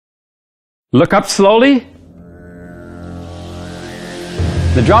Look up slowly.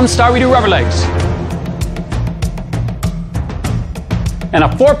 The drums start, we do rubber legs. And a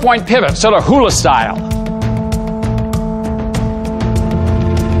 4-point pivot, sort of hula style.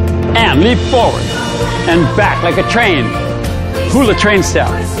 And leap forward and back like a train. Hula train step.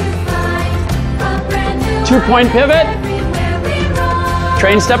 2-point pivot.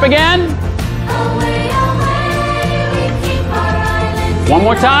 Train step again. One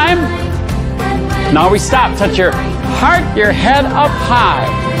more time. Now we stop. Touch your heart, your head up high.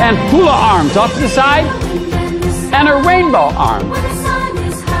 And hula arms off to the side. And a rainbow arm.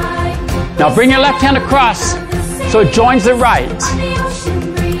 Now bring your left hand across so it joins the right.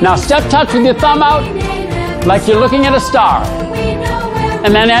 Now step touch with your thumb out like you're looking at a star.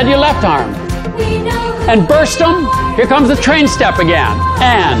 And then add your left arm. And burst them. Here comes the train step again.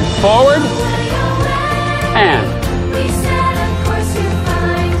 And forward. And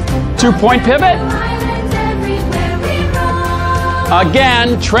 2-point pivot.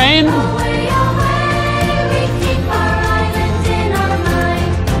 Again, train.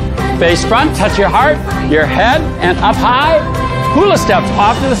 Face front, touch your heart, your head, and up high. Hula steps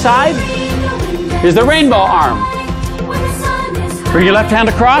off to the side. Here's the rainbow arm. Bring your left hand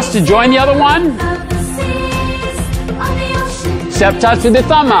across to join the other one. Step touch with your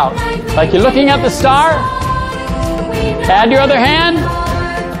thumb out, like you're looking at the star. Add your other hand.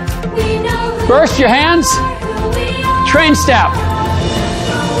 Burst your hands. Train step.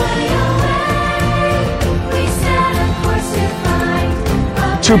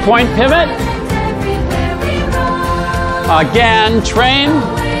 Two-point pivot. Again, train.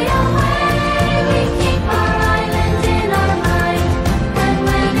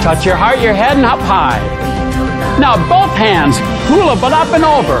 Touch your heart, your head, and up high. Now both hands, hula but up and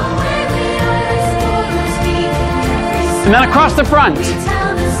over. And then across the front.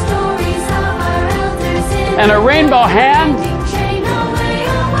 And a rainbow hand.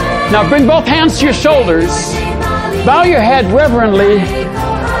 Now bring both hands to your shoulders. Bow your head reverently.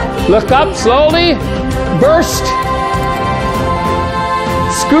 Look up slowly. Burst.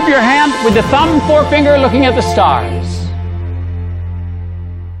 Scoop your hand with the thumb and forefinger looking at the stars.